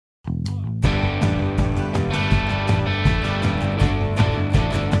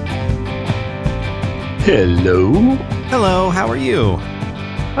Hello. Hello, how are you?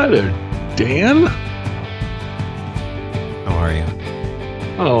 Hi there, Dan. How are you?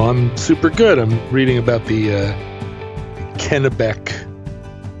 Oh, I'm super good. I'm reading about the Kennebec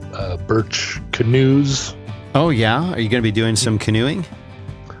birch canoes. Oh, yeah? Are you going to be doing some canoeing?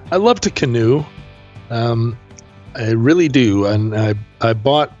 I love to canoe. I really do. And I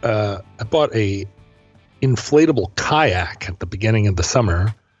bought a inflatable kayak at the beginning of the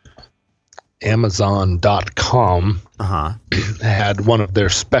summer. Amazon.com had one of their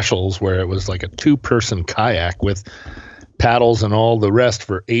specials where it was like a 2-person kayak with paddles and all the rest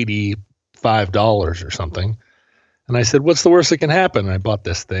for $85 or something. And I said, what's the worst that can happen? And I bought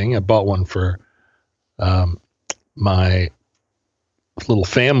this thing. I bought one for my little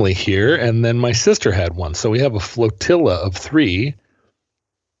family here, and then my sister had one. So we have a flotilla of 3,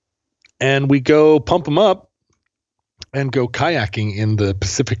 and we go pump them up and go kayaking in the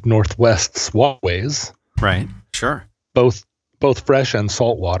Pacific Northwest's waterways. Right. Sure. Both fresh and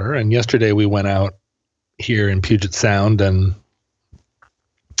salt water. And yesterday we went out here in Puget Sound, and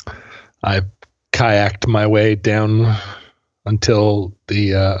I kayaked my way down until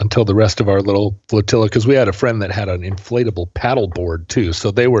the rest of our little flotilla, because we had a friend that had an inflatable paddle board too.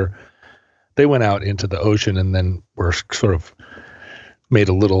 So they went out into the ocean and then were sort of made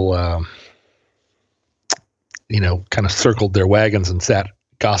a little kind of circled their wagons and sat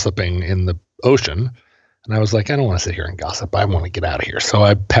gossiping in the ocean. And I was like, I don't want to sit here and gossip. I want to get out of here. So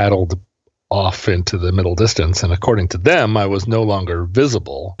I paddled off into the middle distance. And according to them, I was no longer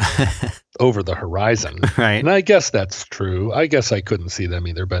visible over the horizon. Right. And I guess that's true. I guess I couldn't see them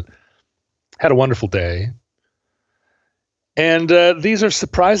either, but had a wonderful day. And these are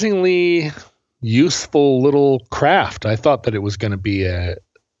surprisingly useful little craft. I thought that it was going to be a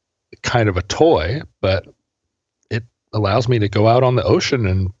kind of a toy, but it allows me to go out on the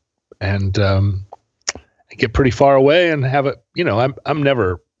ocean and get pretty far away and have it. I'm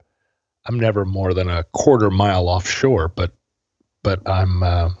never more than a quarter mile offshore, but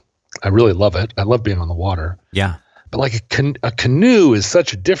I really love it. I love being on the water. Yeah. But like a canoe is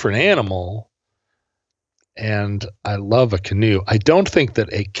such a different animal, and I love a canoe. I don't think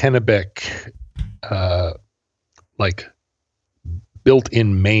that a Kennebec like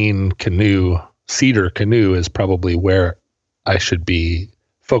built-in main canoe, cedar canoe, is probably where I should be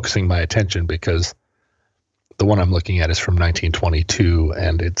focusing my attention, because the one I'm looking at is from 1922,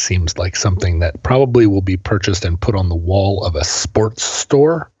 and it seems like something that probably will be purchased and put on the wall of a sports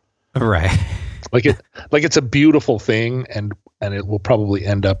store. Right. Like it's a beautiful thing, and it will probably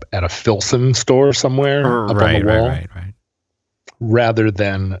end up at a Filson store somewhere up on the wall, right. rather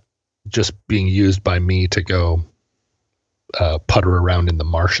than just being used by me to go putter around in the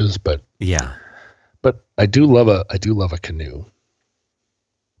marshes. But yeah, but I do love a canoe.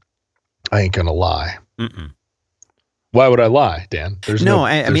 I ain't gonna lie. Mm-mm. Why would I lie, Dan?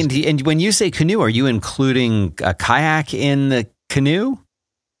 I mean, and when you say canoe, are you including a kayak in the canoe?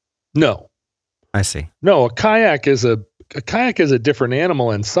 No. I see. No, a kayak is a different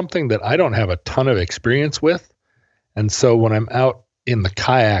animal, and something that I don't have a ton of experience with. And so when I'm out in the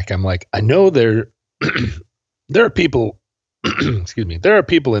kayak, I'm like, I know there are people, excuse me, there are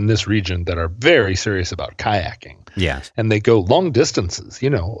people in this region that are very serious about kayaking. Yeah. And they go long distances,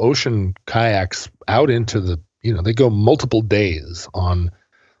 ocean kayaks out into they go multiple days on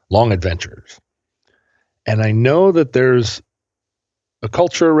long adventures. And I know that there's a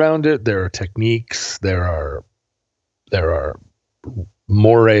culture around it. There are techniques. There are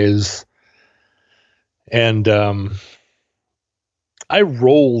mores. And I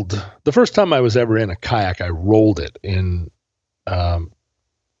rolled the first time I was ever in a kayak. I rolled it in the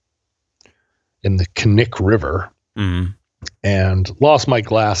Knik River, and lost my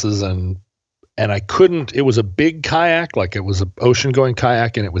glasses, and I couldn't. It was a big kayak, like it was an ocean going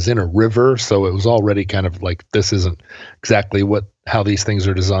kayak, and it was in a river, so it was already kind of like, this isn't exactly how these things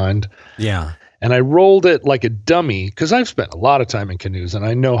are designed. Yeah. And I rolled it like a dummy, because I've spent a lot of time in canoes, and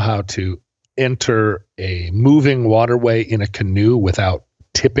I know how to enter a moving waterway in a canoe without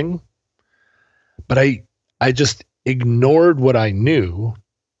tipping. But I just ignored what I knew.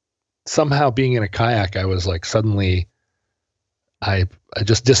 Somehow, being in a kayak, I was like, suddenly I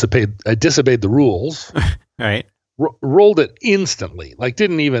disobeyed the rules. Right. Rolled it instantly. Like,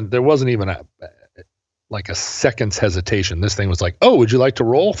 there wasn't even a second's hesitation. This thing was like, oh, would you like to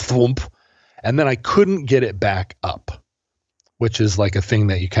roll? Thwomp. And then I couldn't get it back up, which is like a thing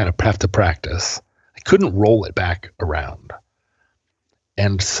that you kind of have to practice. I couldn't roll it back around.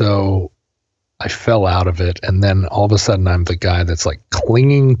 And so I fell out of it. And then all of a sudden I'm the guy that's like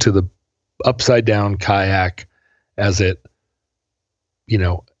clinging to the upside down kayak as it,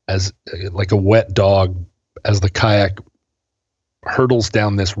 as like a wet dog as the kayak hurtles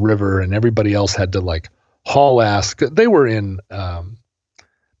down this river, and everybody else had to like haul ass. They were in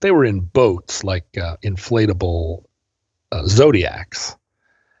boats, like inflatable Zodiacs,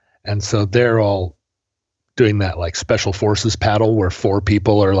 and so they're all doing that like special forces paddle where 4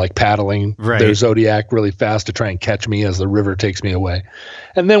 people are like paddling their Zodiac really fast to try and catch me as the river takes me away.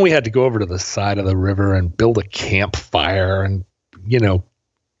 And then we had to go over to the side of the river and build a campfire and,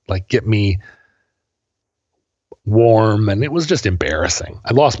 like get me warm. And it was just embarrassing.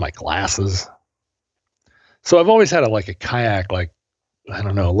 I lost my glasses. So I've always had a kayak, like, I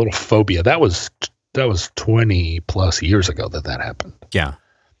don't know, a little phobia. That was 20 plus years ago that happened. Yeah.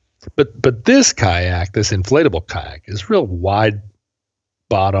 But this kayak, this inflatable kayak, is real wide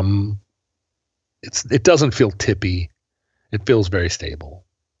bottom. It doesn't feel tippy. It feels very stable.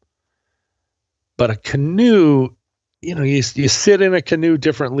 But a canoe, you sit in a canoe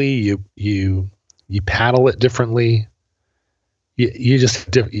differently. You paddle it differently. You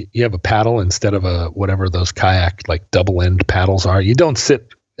have a paddle instead of a whatever those kayak like double end paddles are. You don't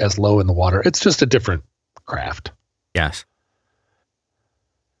sit as low in the water. It's just a different craft. Yes.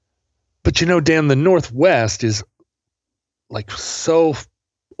 But Dan, the Northwest is like so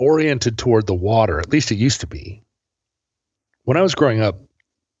oriented toward the water. At least it used to be. When I was growing up,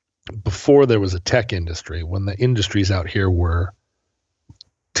 before there was a tech industry, when the industries out here were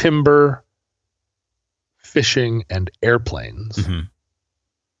timber, fishing, and airplanes,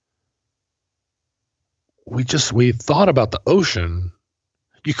 we thought about the ocean.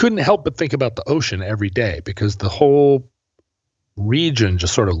 You couldn't help but think about the ocean every day because the whole region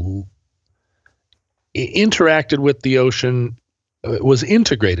just sort of interacted with the ocean, was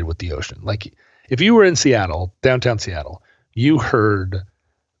integrated with the ocean. Like if you were in Seattle, downtown Seattle, you heard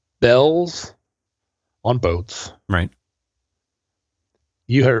bells on boats. Right.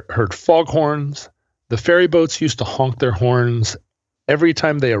 You heard foghorns. The ferry boats used to honk their horns every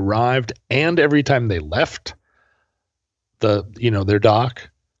time they arrived and every time they left their dock.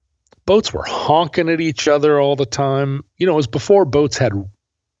 Boats were honking at each other all the time. It was before boats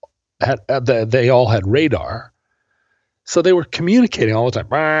they all had radar. So they were communicating all the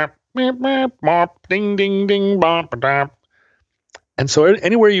time. Ding, ding, ding, bop, bop. And so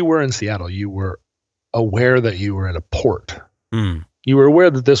anywhere you were in Seattle, you were aware that you were at a port. You were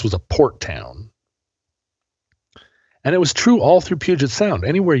aware that this was a port town. And it was true all through Puget Sound.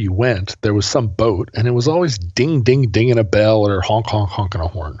 Anywhere you went, there was some boat, and it was always ding, ding, dinging a bell or honk, honk, honking a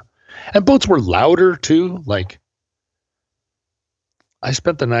horn. And boats were louder too. Like I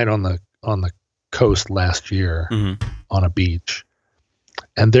spent the night on the coast last year on a beach,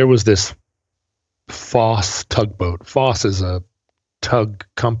 and there was this Foss tugboat. Foss is a tug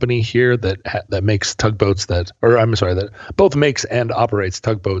company here that makes tugboats that both makes and operates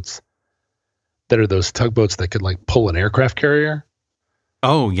tugboats that are those tugboats that could like pull an aircraft carrier.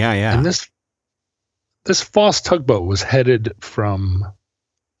 Oh yeah, yeah. And this Foss tugboat was headed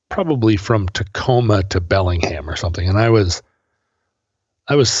probably from Tacoma to Bellingham or something, and I was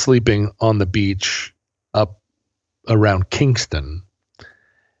sleeping on the beach up around Kingston,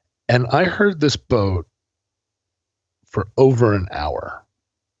 and I heard this boat for over an hour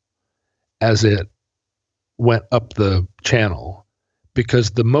as it went up the channel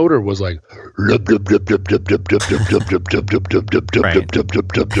because the motor was like,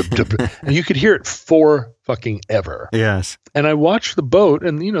 and you could hear it for fucking ever. Yes. And I watched the boat,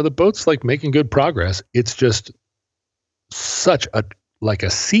 and the boat's like making good progress. It's just such like a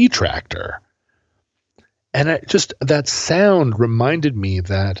sea tractor. And that sound reminded me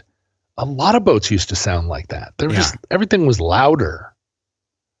that a lot of boats used to sound like that. Everything was louder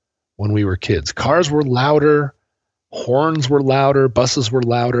when we were kids. Cars were louder, horns were louder, buses were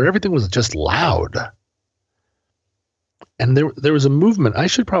louder. Everything was just loud. And there was a movement. I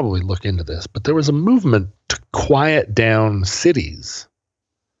should probably look into this, but there was a movement to quiet down cities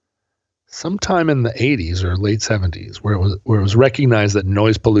sometime in the 80s or late 70s where it was recognized that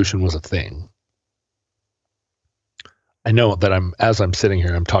noise pollution was a thing. I know that as I'm sitting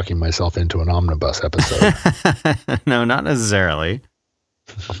here, I'm talking myself into an omnibus episode. No, not necessarily.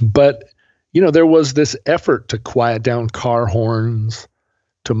 But, there was this effort to quiet down car horns,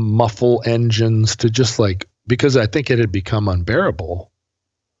 to muffle engines, to just like, because I think it had become unbearable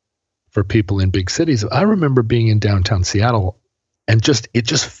for people in big cities. I remember being in downtown Seattle and it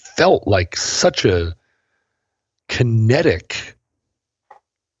just felt like such a kinetic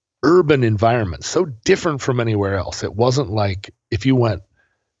urban environment, so different from anywhere else. It wasn't like if you went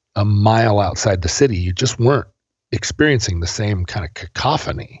a mile outside the city, you just weren't experiencing the same kind of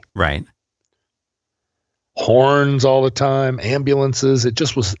cacophony. Right. horns all the time, ambulances. It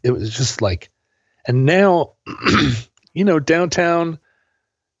was just like, and now, downtown,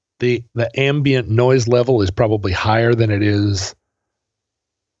 the ambient noise level is probably higher than it is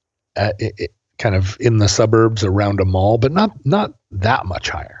kind of in the suburbs around a mall, but not that much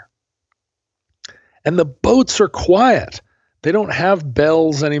higher. And the boats are quiet. They don't have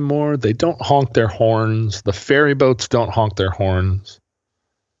bells anymore. They don't honk their horns. The ferry boats don't honk their horns.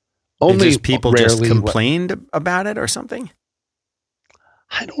 Only just people just complained about it or something?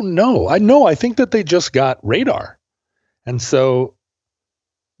 I don't know. I think that they just got radar. And so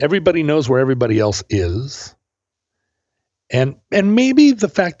everybody knows where everybody else is. And maybe the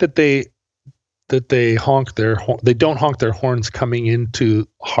fact that they don't honk their horns coming into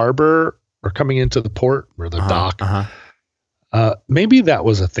harbor or coming into the port or the dock. Maybe that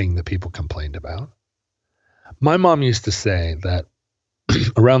was a thing that people complained about. My mom used to say that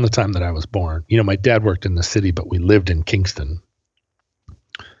around the time that I was born, my dad worked in the city, but we lived in Kingston.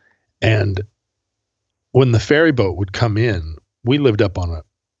 And when the ferry boat would come in, we lived up on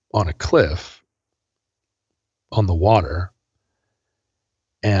a cliff on the water.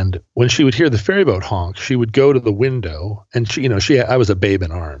 And when she would hear the ferry boat honk, she would go to the window, and I was a babe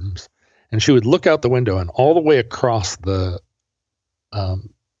in arms, and she would look out the window, and all the way across the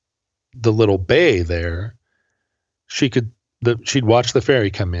little bay there, she'd watch the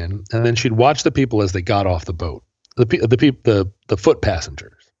ferry come in, and then she'd watch the people as they got off the boat, the foot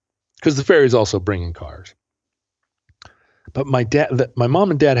passengers, because the ferry's also bringing cars. But my mom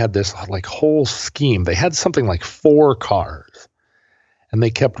and dad had this like whole scheme. They had something like 4 cars, and they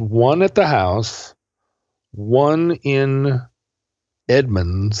kept one at the house, one in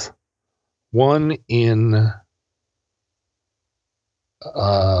Edmonds, one in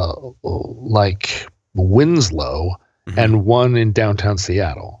like Winslow, and one in downtown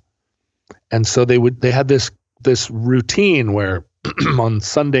Seattle. And so they had this routine where on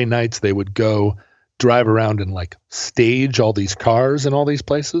Sunday nights they would go drive around and like stage all these cars in all these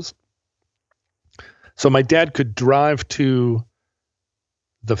places. So my dad could drive to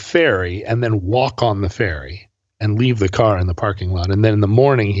the ferry and then walk on the ferry and leave the car in the parking lot. And then in the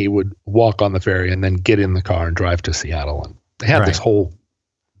morning he would walk on the ferry and then get in the car and drive to Seattle. And they had this whole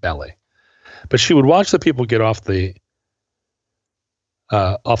ballet. But she would watch the people get off the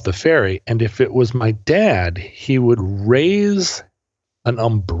ferry, and if it was my dad, he would raise an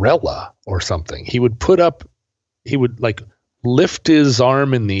umbrella or something. He would like lift his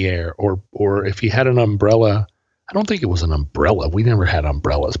arm in the air, or if he had an umbrella, I don't think it was an umbrella. We never had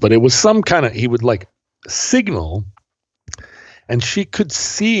umbrellas, but it was some kind of, he would like signal, and she could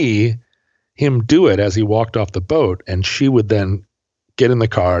see him do it as he walked off the boat, and she would then get in the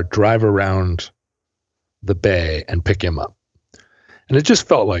car, drive around the bay, and pick him up. And it just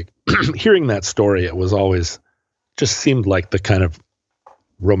felt like, hearing that story, it was always, just seemed like the kind of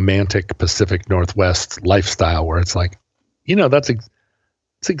romantic Pacific Northwest lifestyle where it's like,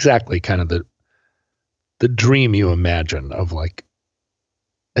 it's exactly kind of the dream you imagine of like,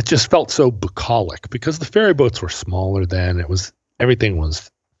 it just felt so bucolic because the ferry boats were smaller then. Everything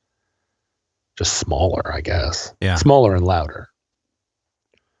was just smaller, I guess. Yeah. Smaller and louder.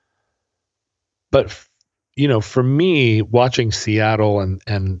 But for me, watching Seattle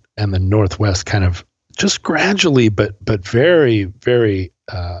and the Northwest kind of just gradually, but very, very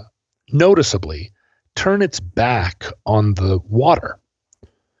noticeably turn its back on the water.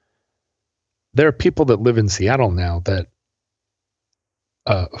 There are people that live in Seattle now that,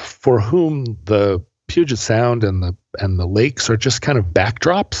 for whom the Puget Sound and the lakes are just kind of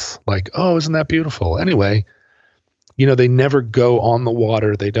backdrops. Like, oh, isn't that beautiful? Anyway, they never go on the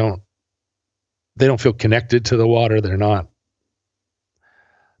water. They don't feel connected to the water. They're not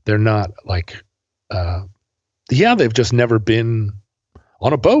like, they've just never been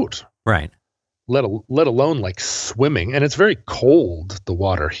on a boat. Right. Let alone like swimming. And it's very cold, the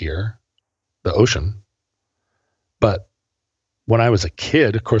water here, the ocean. But when I was a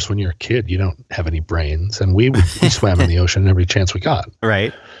kid, of course, when you're a kid, you don't have any brains. And we swam in the ocean every chance we got.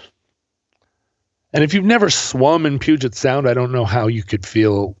 Right. And if you've never swum in Puget Sound, I don't know how you could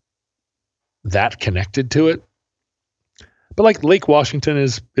feel that connected to it. But like Lake Washington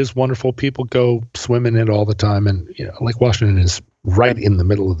is wonderful. People go swim in it all the time. And Lake Washington is right in the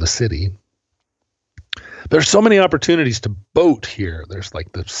middle of the city. There's so many opportunities to boat here. There's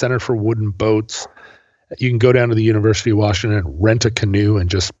like the Center for Wooden Boats. You can go down to the University of Washington and rent a canoe and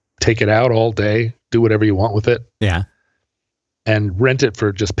just take it out all day, do whatever you want with it. Yeah. And rent it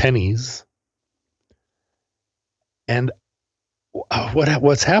for just pennies. And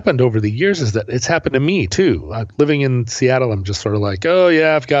what's happened over the years is that it's happened to me too. Living in Seattle, I'm just sort of like, oh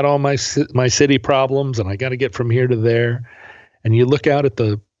yeah, I've got all my city problems, and I got to get from here to there. And you look out at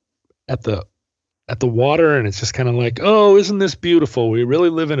the water, and it's just kind of like, oh, isn't this beautiful? We really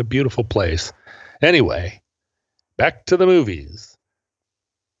live in a beautiful place. Anyway, back to the movies.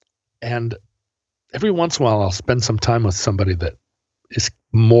 And every once in a while, I'll spend some time with somebody that is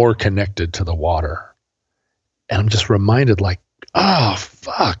more connected to the water. And I'm just reminded, like, oh,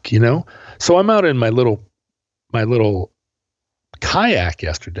 fuck, So I'm out in my little kayak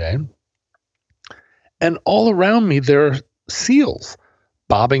yesterday, and all around me, there are seals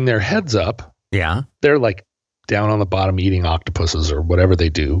bobbing their heads up. Yeah. They're like down on the bottom eating octopuses or whatever they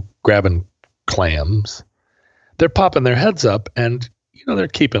do, grabbing clams. They're popping their heads up, and, they're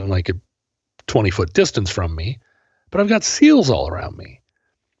keeping like a 20-foot distance from me, but I've got seals all around me.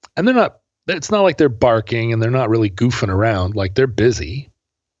 And it's not like they're barking and they're not really goofing around. Like, they're busy,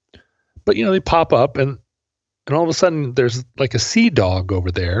 but they pop up, and all of a sudden there's like a sea dog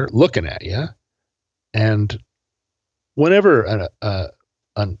over there looking at you. And whenever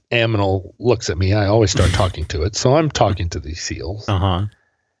an aminal looks at me, I always start talking to it. So I'm talking to these seals. Uh-huh.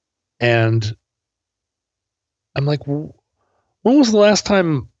 And I'm like, when was the last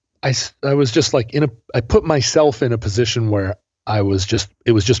time I was just like I put myself in a position where it was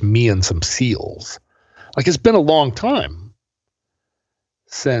just me and some seals. Like, it's been a long time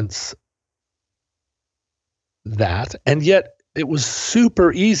since that. And yet it was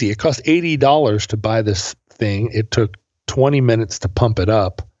super easy. It cost $80 to buy this thing. It took 20 minutes to pump it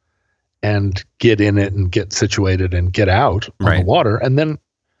up and get in it and get situated and get out on the water. And then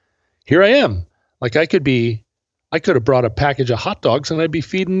here I am. Like, I could have brought a package of hot dogs, and I'd be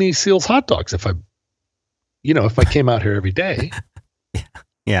feeding these seals hot dogs if I came out here every day.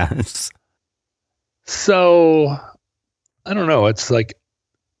 Yeah. So I don't know. It's like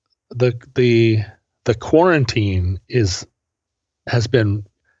the quarantine has been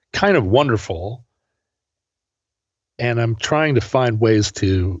kind of wonderful, and I'm trying to find ways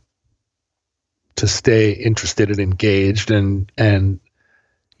to stay interested and engaged, and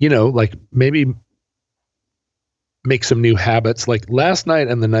like maybe make some new habits. Like last night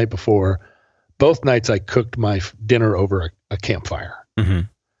and the night before, both nights I cooked my dinner over a campfire. Mm-hmm.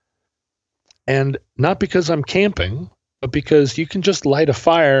 And not because I'm camping, but because you can just light a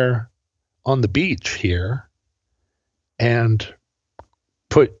fire on the beach here and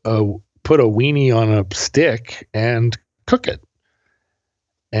put a weenie on a stick and cook it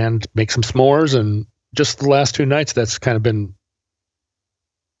and make some s'mores. And just the last 2 nights, that's kind of been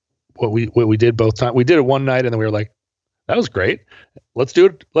what we did both times. We did it one night, and then we were like, that was great. Let's do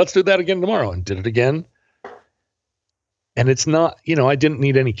it. Let's do that again tomorrow. And did it again. And it's not, I didn't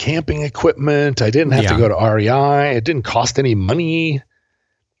need any camping equipment. I didn't have to go to REI. It didn't cost any money.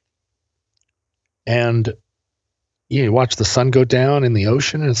 And you watch the sun go down in the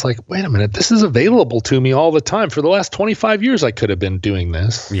ocean, and it's like, wait a minute, this is available to me all the time. For the last 25 years, I could have been doing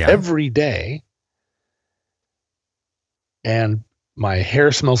this every day. And my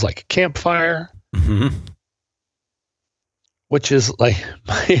hair smells like a campfire. Mm-hmm. Which is like,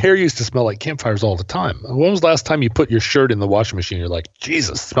 my hair used to smell like campfires all the time. When was the last time you put your shirt in the washing machine? You're like,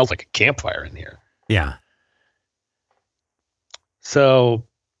 Jesus, it smells like a campfire in here. Yeah. So,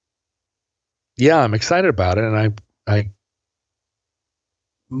 yeah, I'm excited about it. And I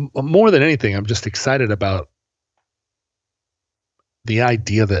more than anything, I'm just excited about the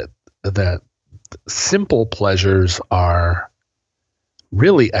idea that simple pleasures are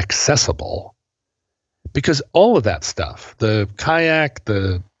really accessible. Because all of that stuff, the kayak,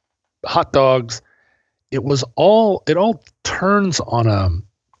 the hot dogs, it all turns on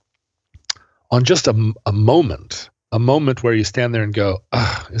just a moment where you stand there and go,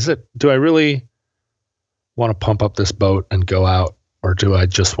 do I really want to pump up this boat and go out, or do I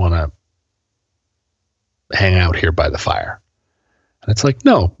just want to hang out here by the fire? And it's like,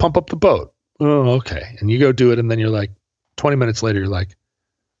 no, pump up the boat. Oh, okay. And you go do it, and then you're like, 20 minutes later, you're like,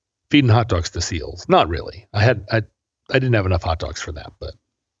 feeding hot dogs to seals. Not really. I didn't have enough hot dogs for that,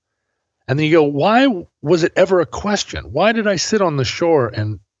 and then you go, why was it ever a question? Why did I sit on the shore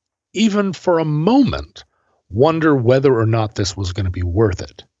and even for a moment wonder whether or not this was going to be worth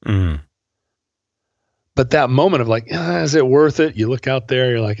it? Mm. But that moment of like, is it worth it? You look out there,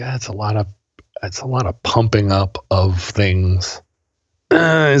 you're like, it's a lot of pumping up of things.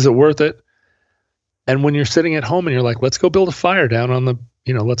 Is it worth it? And when you're sitting at home and you're like, let's go build a fire down on the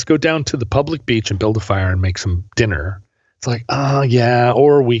let's go down to the public beach and build a fire and make some dinner. It's like, yeah,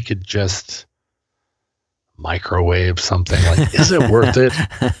 or we could just microwave something. Like, is it worth it?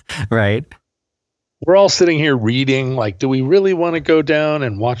 Right. we're all sitting here reading, like, do we really want to go down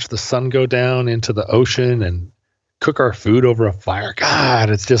and watch the sun go down into the ocean and cook our food over a fire? God,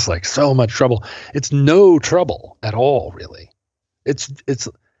 it's just like so much trouble. It's no trouble at all, really. It's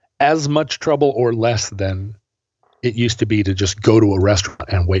as much trouble or less than it used to be to just go to a restaurant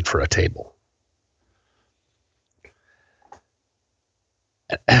and wait for a table.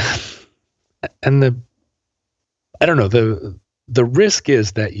 And I don't know, the risk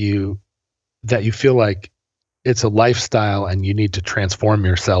is that you feel like it's a lifestyle and you need to transform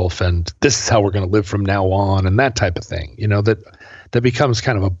yourself and this is how we're going to live from now on and that type of thing, that becomes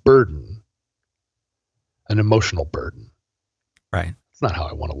kind of a burden, an emotional burden. Right. It's not how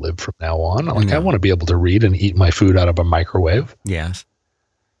I want to live from now on. Like, I want to be able to read and eat my food out of a microwave. Yes.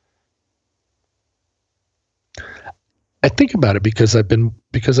 I think about it because I've been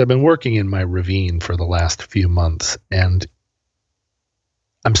working in my ravine for the last few months, and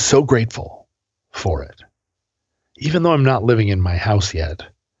I'm so grateful for it. Even though I'm not living in my house yet,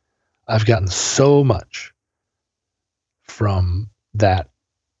 I've gotten so much from that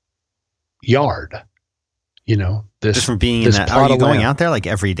yard. This just from being in that. Are you going out there like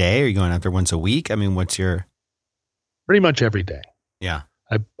every day? Are you going out there once a week? I mean, what's your? Pretty much every day. Yeah.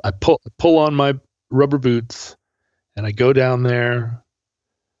 I pull on my rubber boots and I go down there.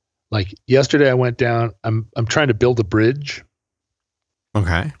 Like yesterday I went down, I'm trying to build a bridge.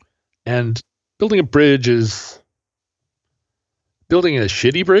 Okay. And building a shitty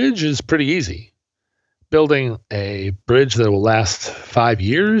bridge is pretty easy. Building a bridge that will last 5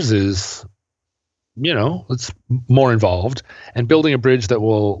 years is, it's more involved. And building a bridge that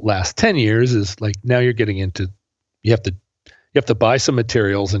will last 10 years is like, now you're getting into, you have to buy some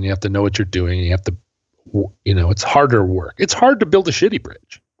materials and you have to know what you're doing. And you have to, it's harder work. It's hard to build a shitty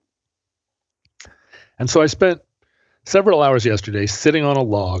bridge. And so I spent several hours yesterday sitting on a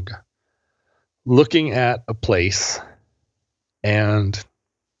log, looking at a place and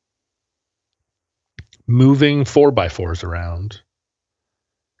moving 4x4s around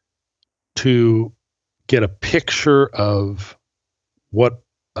to get a picture of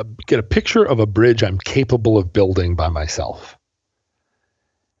a bridge I'm capable of building by myself.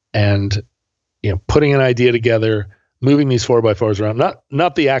 And, putting an idea together, moving these 4x4s around,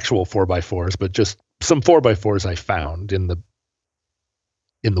 not the actual 4x4s, but just some 4x4s I found in the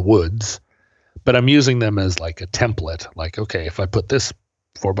woods, but I'm using them as like a template. Like, okay, if I put this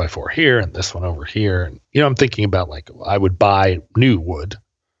 4x4 here and this one over here, and I'm thinking about like I would buy new wood.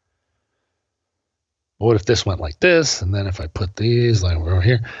 What if this went like this? And then if I put these like over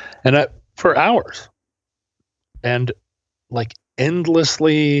here, and for hours, and like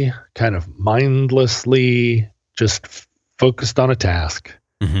endlessly, kind of mindlessly, just focused on a task.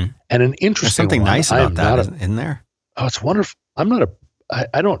 Mm-hmm. And an interesting There's something one, nice about that in there. Oh, it's wonderful. I'm not a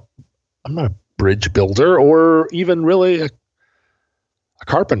bridge builder or even really a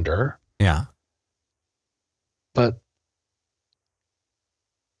carpenter. Yeah. But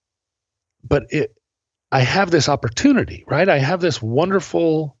I have this opportunity, right? I have this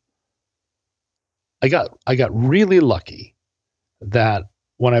wonderful, I got really lucky that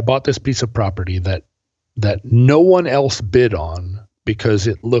when I bought this piece of property that no one else bid on because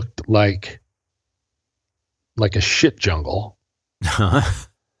it looked like a shit jungle.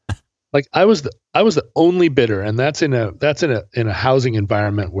 Like I was the only bidder, and that's in a housing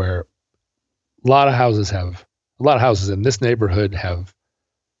environment where a lot of houses in this neighborhood have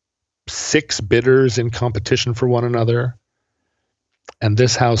 6 bidders in competition for one another. And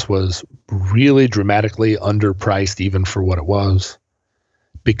this house was really dramatically underpriced even for what it was,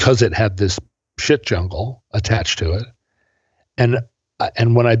 because it had this shit jungle attached to it. And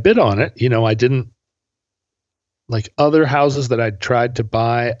when I bid on it, I didn't, like other houses that I'd tried to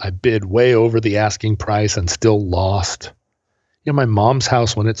buy, I bid way over the asking price and still lost. My mom's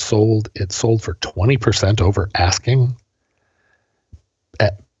house, when it sold for 20% over asking.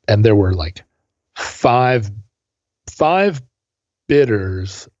 And there were like five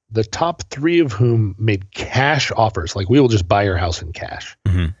bidders, the top 3 of whom made cash offers. Like, we will just buy your house in cash.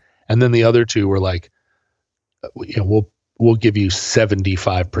 Mm-hmm. And then the other 2 were like, we'll give you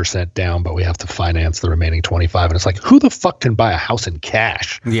 75% down, but we have to finance the remaining 25. And it's like, who the fuck can buy a house in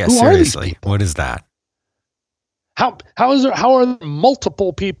cash? Yeah, who seriously. What is that? How are there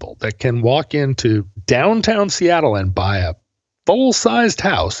multiple people that can walk into downtown Seattle and buy a full-sized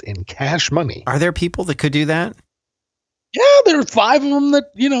house in cash money? Are there people that could do that? Yeah, there are 5 of them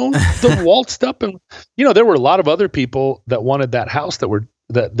that, that waltzed up, and, there were a lot of other people that wanted that house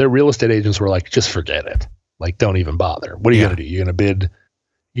that their real estate agents were like, just forget it. Like, don't even bother. What are you going to do? You're going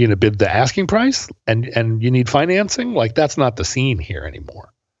to bid the asking price and you need financing? Like, that's not the scene here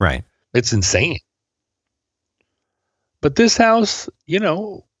anymore. Right. It's insane. But this house,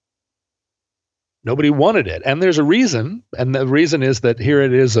 nobody wanted it. And there's a reason. And the reason is that here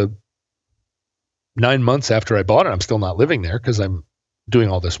it is 9 months after I bought it. I'm still not living there because I'm doing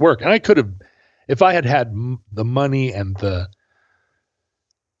all this work. And I could have, if I had the money and the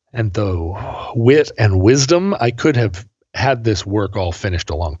wit and wisdom, I could have had this work all finished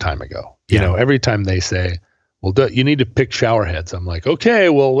a long time ago. Every time they say, well, you need to pick shower heads, I'm like, okay,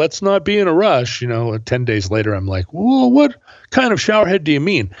 well, let's not be in a rush. 10 days later, I'm like, well, what kind of shower head do you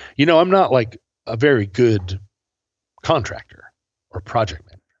mean? I'm not like a very good contractor or project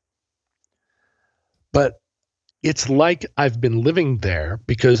manager. But it's like I've been living there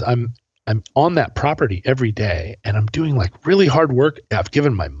because I'm on that property every day and I'm doing like really hard work. I've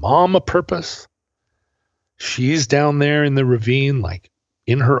given my mom a purpose. She's down there in the ravine, like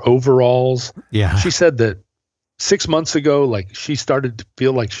in her overalls. Yeah. She said that 6 months ago, like she started to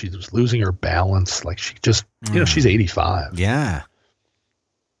feel like she was losing her balance. Like she just, she's 85. Yeah.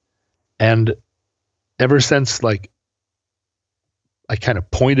 And ever since, like, I kind of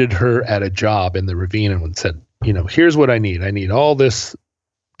pointed her at a job in the ravine and said, here's what I need. I need all this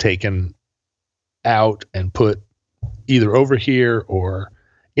taken out and put either over here or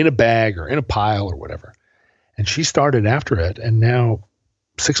in a bag or in a pile or whatever. And she started after it. And now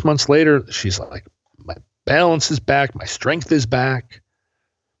 6 months later, she's like, my balance is back. My strength is back.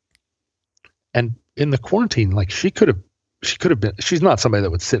 And in the quarantine, like she could have been, she's not somebody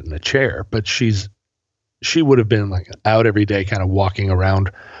that would sit in a chair, but she would have been like out every day, kind of walking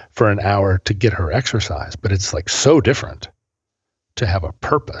around for an hour to get her exercise. But it's like so different to have a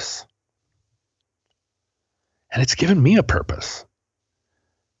purpose. And it's given me a purpose.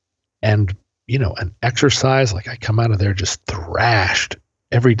 And, an exercise, like I come out of there just thrashed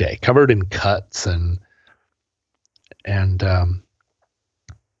every day, covered in cuts and I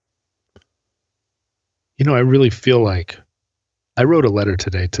really feel like I wrote a letter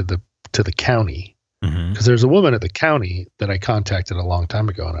today to the county because there's a woman at the county that I contacted a long time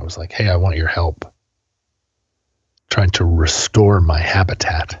ago. And I was like, hey, I want your help trying to restore my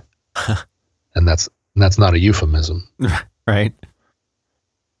habitat. And that's not a euphemism. Right.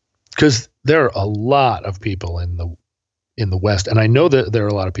 Because there are a lot of people in the West. And I know that there are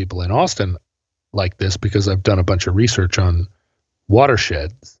a lot of people in Austin like this because I've done a bunch of research on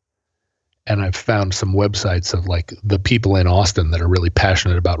watersheds. And I've found some websites of like the people in Austin that are really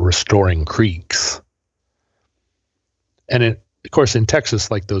passionate about restoring creeks. And of course, in Texas,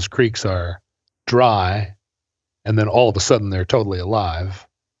 like those creeks are dry and then all of a sudden they're totally alive.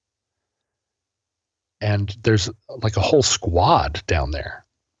 And there's like a whole squad down there.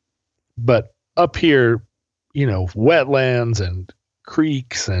 But up here, wetlands and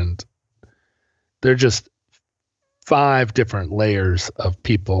creeks, and they're just 5 different layers of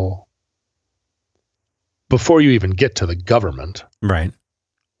people before you even get to the government. Right.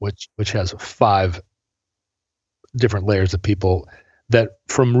 Which has 5 different layers of people that,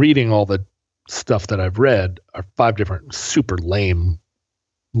 from reading all the stuff that I've read, are 5 different super lame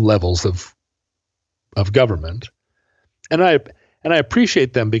levels of government. And I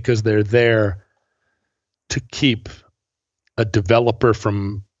appreciate them because they're there to keep a developer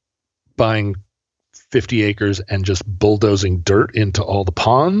from buying 50 acres and just bulldozing dirt into all the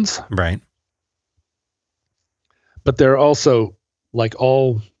ponds. Right. But they're also like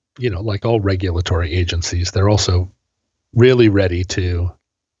all regulatory agencies, they're also really ready to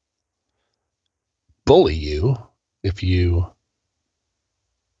bully you if you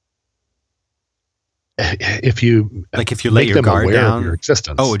let your guard down, your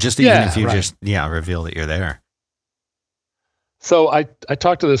existence. Oh, just even if you just reveal that you're there. So I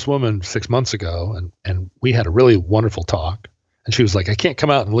talked to this woman 6 months ago and we had a really wonderful talk. And she was like, I can't come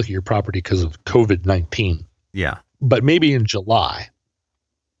out and look at your property because of COVID-19. Yeah. But maybe in July.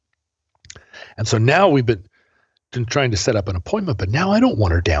 And so now we've been trying to set up an appointment, but now I don't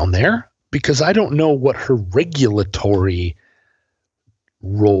want her down there because I don't know what her regulatory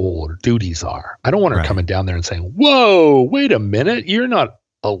role or duties are. I don't want her coming down there and saying, whoa, wait a minute, you're not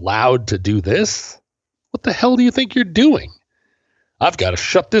allowed to do this. What the hell do you think you're doing? I've got to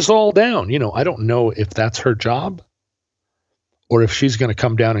shut this all down. I don't know if that's her job or if she's going to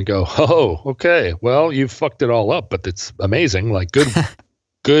come down and go, oh, okay, well, you fucked it all up, but it's amazing. Like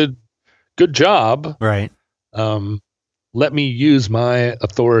good job. Right. Let me use my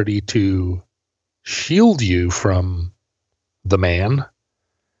authority to shield you from the man.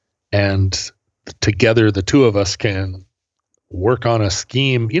 And together, the two of us can work on a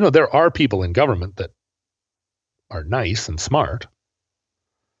scheme. There are people in government that are nice and smart.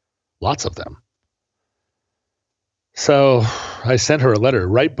 Lots of them. So I sent her a letter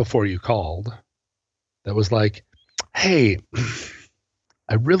right before you called that was like, hey,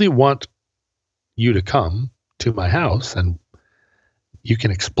 I really want you to come to my house and you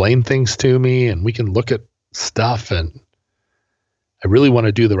can explain things to me and we can look at stuff, and I really want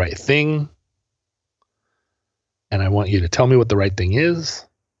to do the right thing. And I want you to tell me what the right thing is.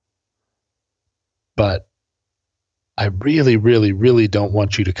 But I really, really, really don't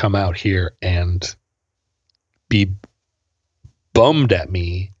want you to come out here and be bummed at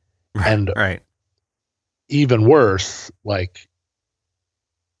me. And right. Even worse, like,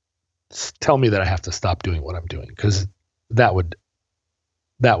 tell me that I have to stop doing what I'm doing, because that would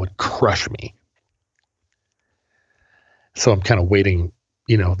crush me. So I'm kind of waiting,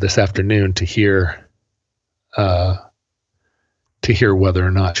 this afternoon to hear whether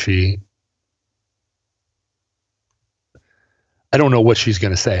or not I don't know what she's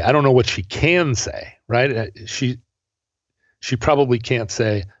going to say. I don't know what she can say, right? She probably can't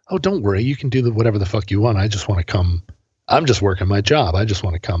say, oh, don't worry, you can do whatever the fuck you want. I just want to come. I'm just working my job. I just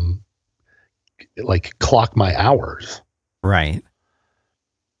want to come, like, clock my hours. Right.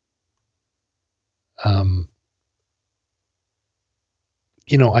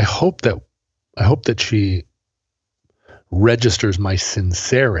 I hope that she registers my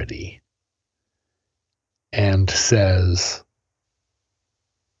sincerity and says,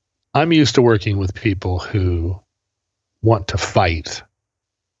 I'm used to working with people who want to fight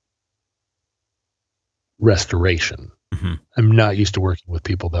restoration. Mm-hmm. I'm not used to working with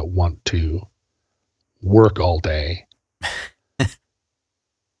people that want to work all day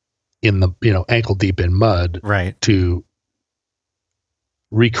in the, ankle deep in mud, right, to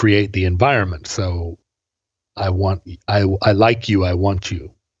recreate the environment. So I like you. I want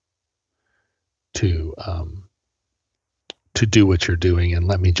you to do what you're doing, and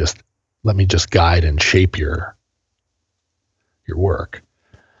let me just guide and shape your work.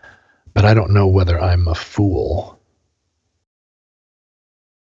 But I don't know whether I'm a fool.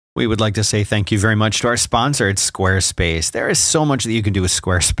 We would like to say thank you very much to our sponsor at Squarespace. There is so much that you can do with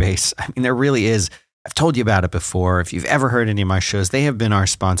Squarespace. I mean, there really is. I've told you about it before. If you've ever heard any of my shows, they have been our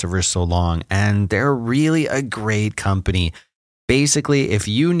sponsor for so long, and they're really a great company. Basically, if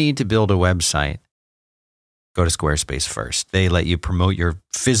you need to build a website, go to Squarespace first. They let you promote your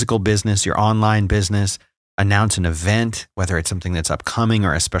physical business, your online business, announce an event, whether it's something that's upcoming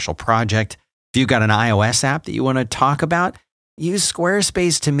or a special project. If you've got an iOS app that you want to talk about, use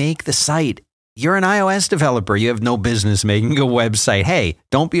Squarespace to make the site. You're an iOS developer. You have no business making a website. Hey,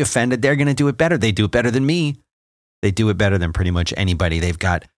 don't be offended. They're going to do it better. They do it better than me. They do it better than pretty much anybody. They've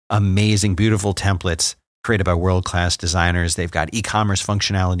got amazing, beautiful templates created by world-class designers. They've got e-commerce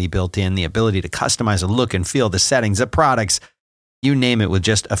functionality built in, the ability to customize the look and feel, the settings, the products, you name it, with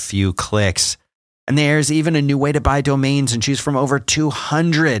just a few clicks. And there's even a new way to buy domains and choose from over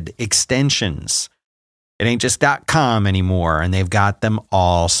 200 extensions. It ain't just .com anymore, and they've got them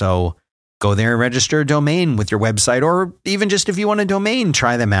all. So go there and register a domain with your website, or even just if you want a domain,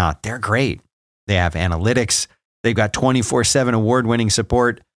 try them out. They're great. They have analytics. They've got 24/7 award-winning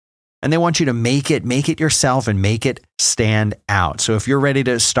support, and they want you to make it yourself and make it stand out. So if you're ready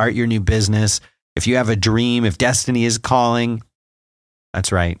to start your new business, if you have a dream, if destiny is calling,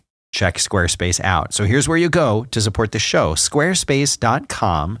 that's right, check Squarespace out. So here's where you go to support the show,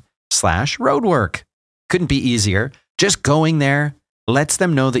 squarespace.com/roadwork. Couldn't be easier. Just going there lets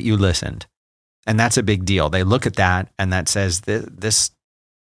them know that you listened. And that's a big deal. They look at that and that says this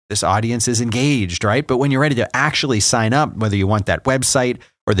audience is engaged, right? But when you're ready to actually sign up, whether you want that website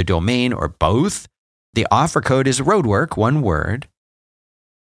or the domain or both, the offer code is ROADWORK, one word.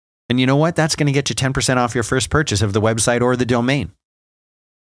 And you know what? That's going to get you 10% off your first purchase of the website or the domain.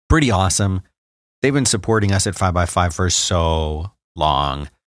 Pretty awesome. They've been supporting us at 5x5 for so long.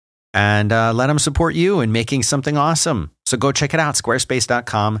 And let them support you in making something awesome. So go check it out,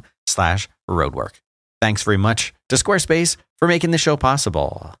 squarespace.com/roadwork. Thanks very much to Squarespace for making the show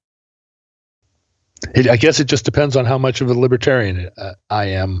possible. I guess it just depends on how much of a libertarian I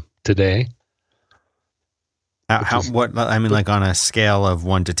am today. Like on a scale of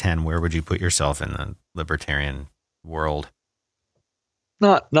 1 to 10, where would you put yourself in the libertarian world?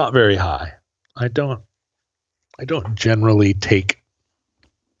 Not very high. I don't generally take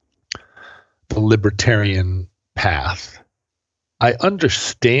the libertarian path. I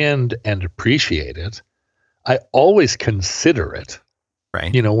understand and appreciate it. I always consider it.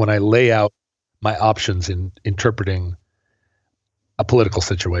 Right. When I lay out my options in interpreting a political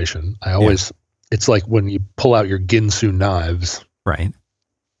situation, I always, it's like when you pull out your Ginsu knives. Right.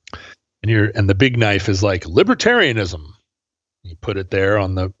 And the big knife is like libertarianism. You put it there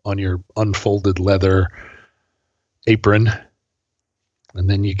on your unfolded leather apron. And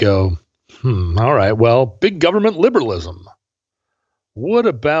then you go, All right. Well, big government liberalism. What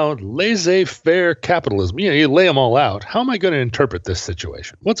about laissez-faire capitalism? You lay them all out. How am I going to interpret this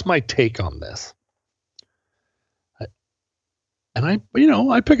situation? What's my take on this?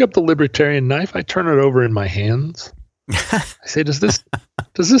 I pick up the libertarian knife. I turn it over in my hands. I say, does this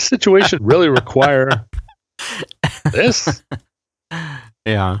situation really require this?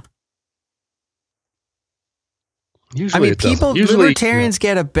 Yeah. Usually libertarians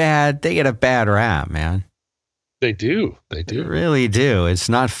get a bad rap, man. They do. They really do. It's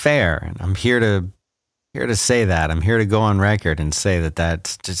not fair. And I'm here to say that. I'm here to go on record and say that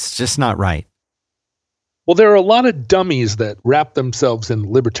that's just not right. Well, there are a lot of dummies that wrap themselves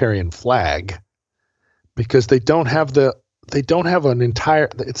in libertarian flag because they don't have an entire,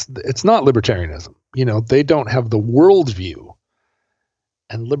 it's not libertarianism. They don't have the worldview.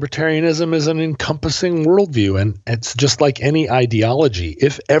 And libertarianism is an encompassing worldview. And it's just like any ideology.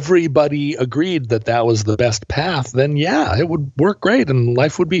 If everybody agreed that that was the best path, then yeah, it would work great and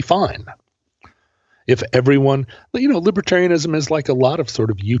life would be fine. If everyone, libertarianism is like a lot of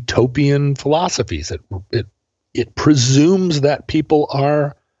sort of utopian philosophies. It presumes that people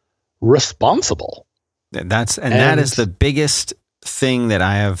are responsible. That is the biggest thing that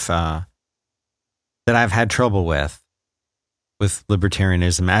I've had trouble with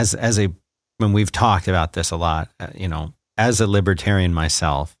libertarianism when we've talked about this a lot, as a libertarian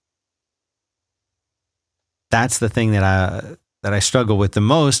myself. That's the thing that I struggle with the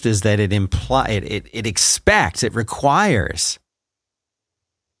most, is that it requires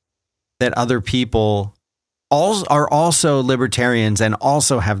that other people are also libertarians and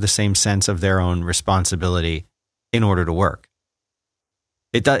also have the same sense of their own responsibility in order to work.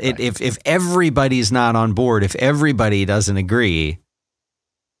 If everybody's not on board, if everybody doesn't agree,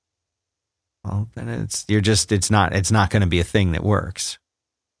 well, then it's not going to be a thing that works.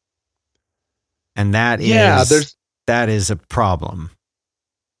 And that is a problem.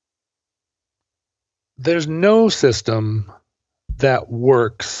 There's no system that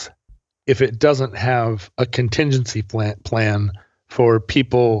works if it doesn't have a contingency plan for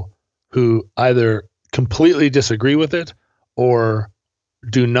people who either completely disagree with it or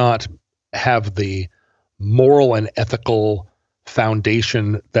do not have the moral and ethical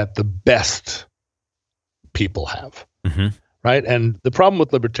foundation that the best people have. Mm-hmm. Right. And the problem with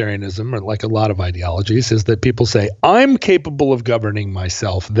libertarianism, or like a lot of ideologies, is that people say, I'm capable of governing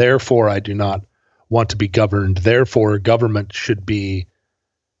myself, therefore I do not want to be governed. Therefore, government should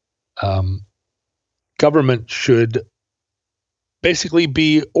basically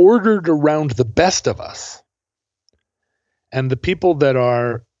be ordered around the best of us. And the people that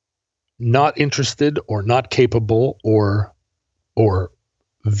are not interested or not capable or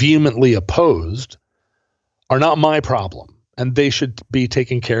vehemently opposed are not my problem. And they should be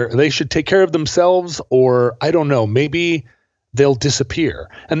taken care. They should take care of themselves, or I don't know, maybe they'll disappear.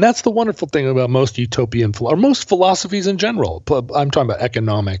 And that's the wonderful thing about most utopian or most philosophies in general. I'm talking about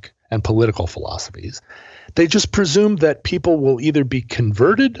economic and political philosophies. They just presume that people will either be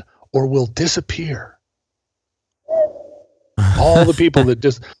converted or will disappear. All the people that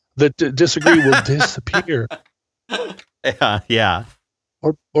disagree will disappear. Yeah.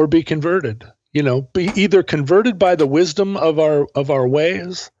 Or be converted. Be either converted by the wisdom of our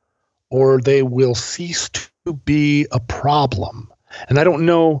ways, or they will cease to be a problem. And I don't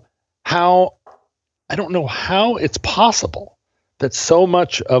know how it's possible that so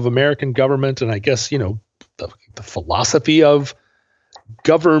much of American government, and I guess, the philosophy of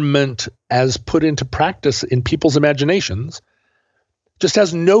government as put into practice in people's imaginations, just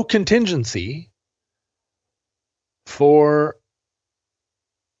has no contingency for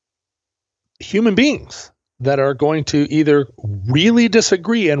human beings that are going to either really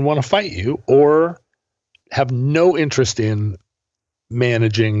disagree and want to fight you, or have no interest in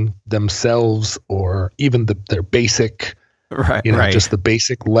managing themselves, or even their basic, just the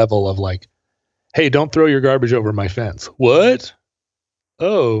basic level of like, hey, don't throw your garbage over my fence. What?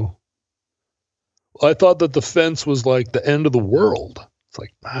 Oh, I thought that the fence was like the end of the world. It's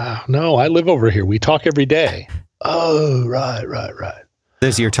like, no, I live over here. We talk every day. Oh, right.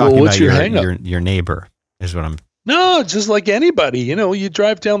 You're talking about your neighbor is what I'm. No, just like anybody, you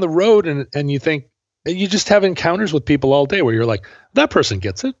drive down the road and you think, you just have encounters with people all day where you're like, that person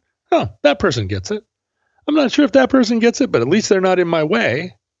gets it. Oh, that person gets it. I'm not sure if that person gets it, but at least they're not in my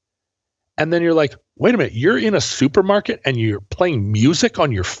way. And then you're like, wait a minute, you're in a supermarket and you're playing music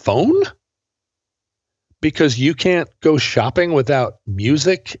on your phone? Because you can't go shopping without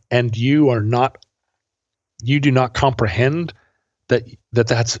music, and you do not comprehend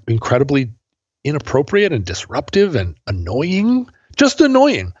that's incredibly inappropriate and disruptive and annoying. Just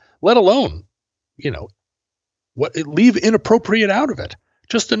annoying. let alone, leave inappropriate out of it.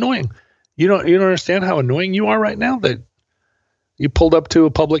 Just annoying. You don't understand how annoying you are right now that you pulled up to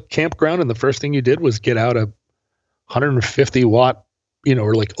a public campground and the first thing you did was get out a 150 watt,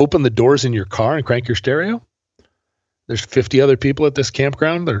 or like open the doors in your car and crank your stereo. There's 50 other people at this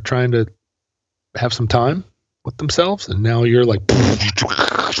campground that are trying to have some time with themselves. And now you're like, it's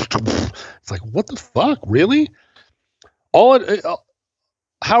like, what the fuck? Really? How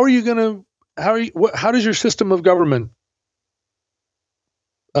does your system of government,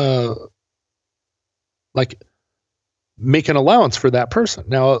 make an allowance for that person?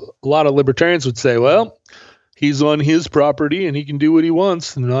 Now, a lot of libertarians would say, well, he's on his property and he can do what he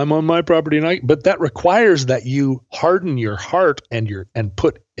wants, and I'm on my property, but that requires that you harden your heart and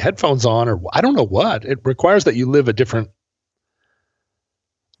put headphones on, or I don't know what. It requires that you live it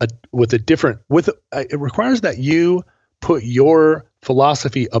requires that you put your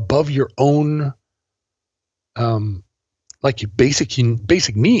philosophy above your own, your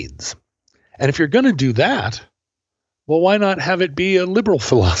basic needs. And if you're going to do that, well, why not have it be a liberal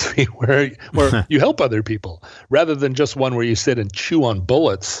philosophy where you help other people rather than just one where you sit and chew on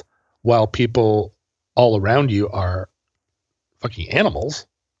bullets while people all around you are fucking animals?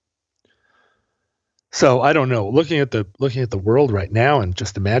 So I don't know. Looking at the world right now and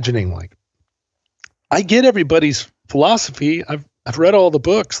just imagining, like, I get everybody's philosophy. I've read all the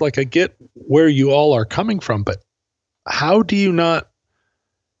books. Like, I get where you all are coming from, but how do you not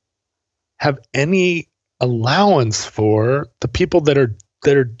have any allowance for the people that are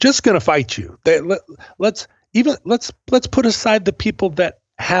just going to fight you? Let's put aside the people that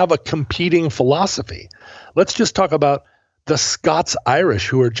have a competing philosophy. Let's just talk about the Scots-Irish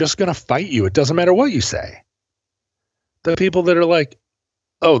who are just going to fight you. It doesn't matter what you say. The people that are like,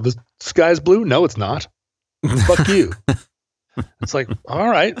 oh, the sky's blue? No, it's not. Fuck you. It's like, all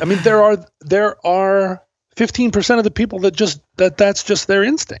right. I mean, there are 15% of the people that's just their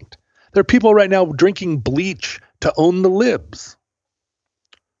instinct. There are people right now drinking bleach to own the libs.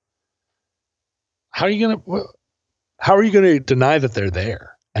 How are you going to deny that they're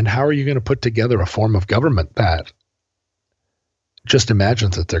there? And how are you going to put together a form of government that just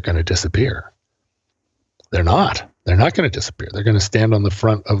imagines that they're going to disappear? They're not. They're not going to disappear. They're going to stand on the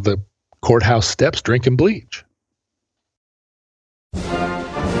front of the courthouse steps drinking bleach.